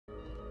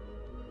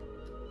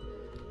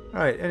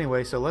Alright,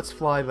 anyway, so let's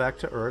fly back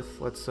to Earth.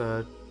 Let's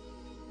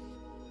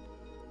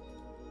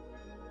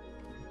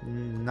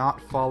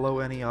not follow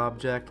any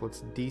object.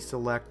 Let's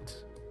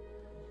deselect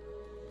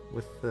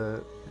with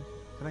the...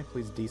 Can I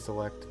please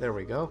deselect? There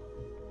we go.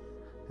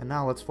 And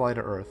now let's fly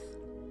to Earth.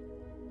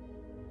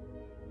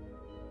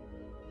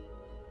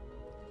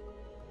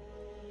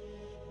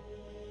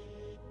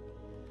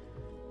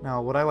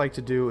 Now what I like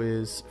to do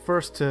is,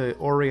 first to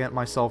orient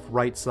myself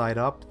right side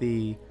up,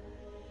 the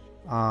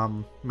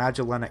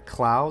Magellanic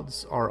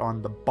Clouds are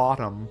on the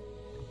bottom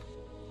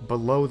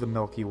below the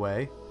Milky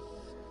Way,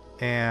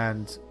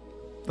 and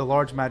the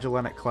Large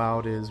Magellanic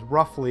Cloud is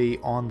roughly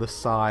on the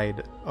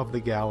side of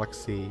the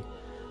galaxy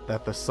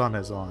that the Sun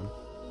is on.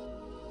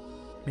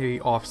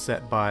 Maybe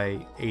offset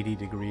by 80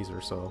 degrees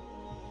or so.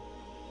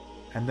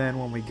 And then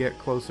when we get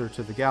closer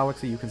to the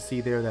galaxy, you can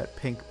see there that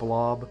pink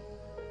blob.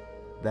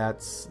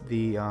 That's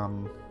the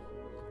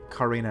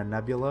Carina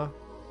Nebula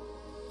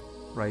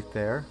right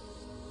there.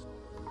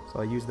 So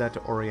I use that to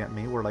orient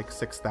me. We're like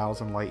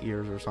 6,000 light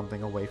years or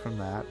something away from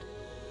that.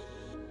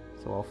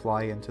 So I'll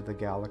fly into the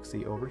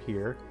galaxy over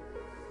here.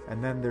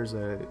 And then there's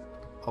a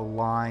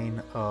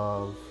line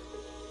of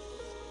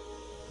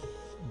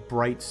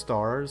bright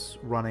stars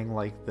running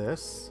like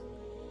this.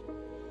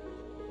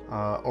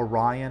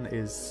 Orion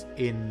is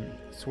in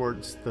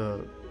towards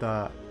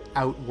the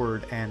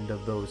outward end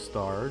of those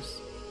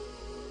stars.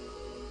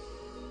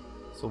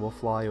 So we'll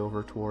fly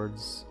over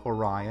towards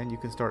Orion. You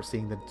can start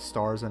seeing the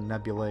stars and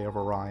nebulae of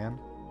Orion.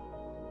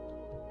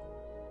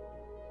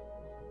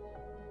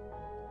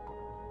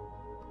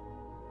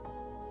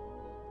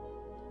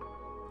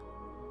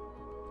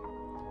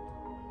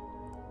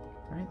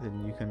 Alright,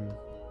 then you can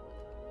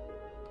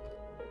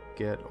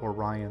get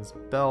Orion's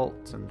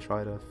belt and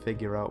try to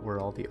figure out where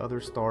all the other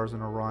stars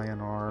in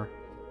Orion are.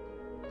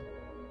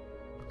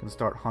 You can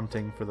start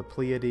hunting for the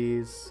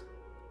Pleiades.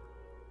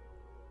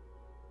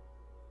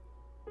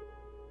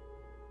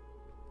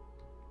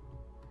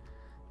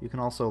 You can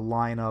also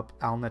line up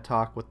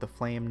Alnitak with the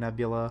Flame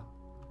Nebula.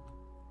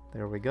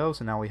 There we go.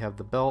 So now we have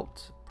the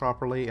belt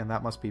properly, and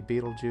that must be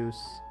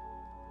Betelgeuse.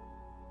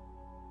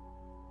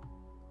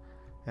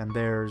 And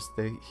there's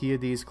the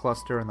Hyades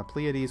cluster and the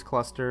Pleiades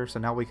cluster. So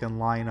now we can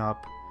line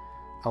up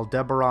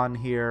Aldebaran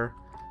here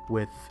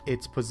with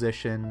its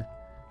position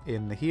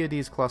in the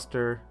Hyades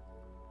cluster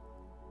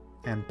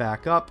and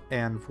back up,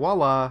 and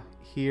voila,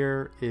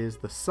 here is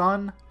the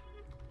Sun,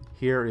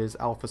 here is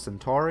Alpha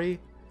Centauri,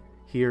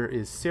 here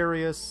is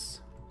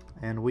Sirius,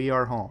 and we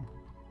are home.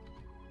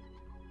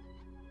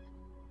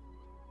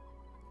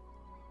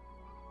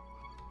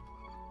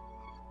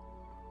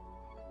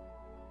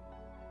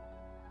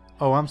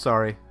 Oh, I'm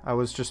sorry. I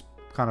was just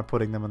kind of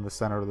putting them in the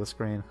center of the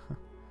screen.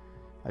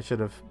 I should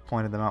have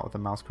pointed them out with the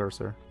mouse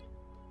cursor.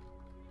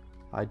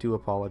 I do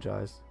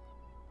apologize.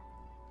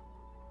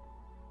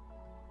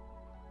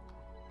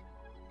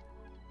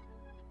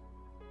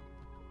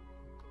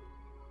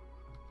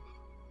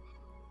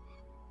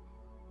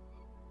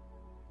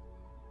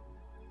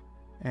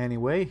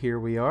 Anyway, here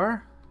we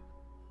are.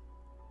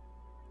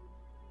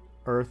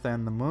 Earth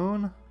and the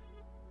Moon.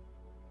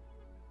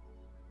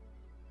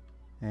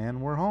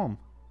 And we're home.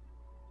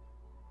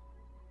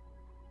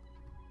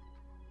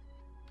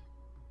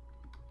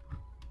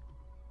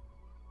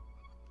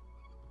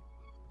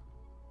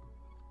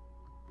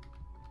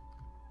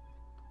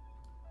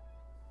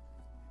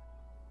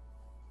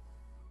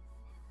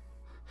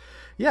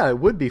 Yeah, it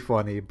would be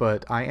funny,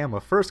 but I am a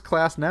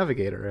first-class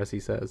navigator, as he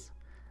says.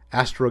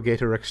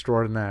 Astrogator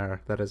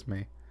extraordinaire, that is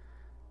me.